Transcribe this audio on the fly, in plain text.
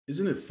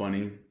Isn't it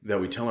funny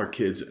that we tell our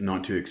kids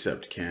not to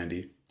accept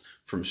candy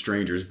from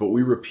strangers, but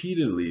we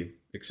repeatedly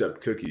accept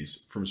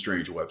cookies from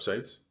strange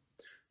websites?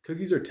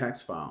 Cookies are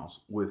text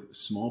files with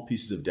small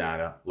pieces of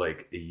data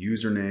like a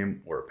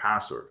username or a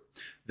password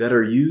that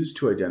are used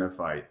to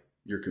identify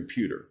your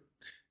computer.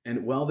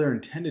 And while they're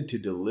intended to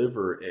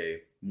deliver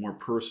a more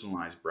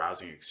personalized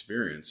browsing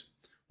experience,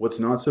 what's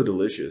not so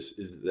delicious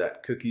is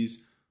that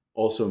cookies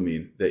also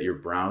mean that your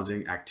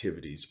browsing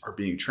activities are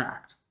being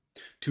tracked.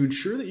 To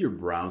ensure that you're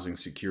browsing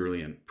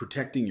securely and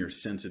protecting your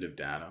sensitive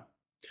data,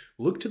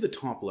 look to the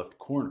top left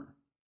corner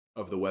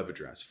of the web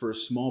address for a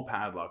small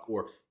padlock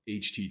or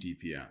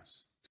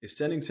HTTPS. If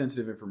sending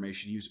sensitive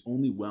information, use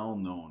only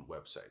well-known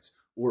websites,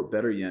 or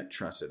better yet,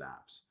 trusted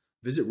apps.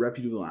 Visit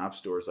reputable app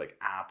stores like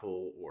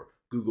Apple or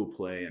Google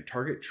Play and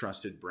target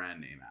trusted brand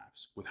name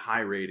apps with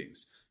high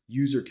ratings,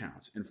 user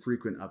counts, and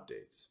frequent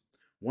updates.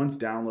 Once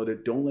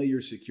downloaded, don't let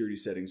your security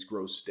settings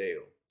grow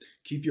stale.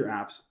 Keep your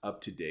apps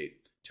up to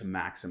date to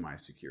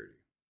maximize security.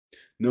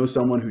 Know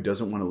someone who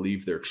doesn't want to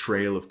leave their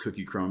trail of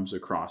cookie crumbs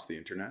across the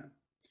internet?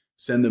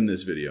 Send them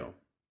this video.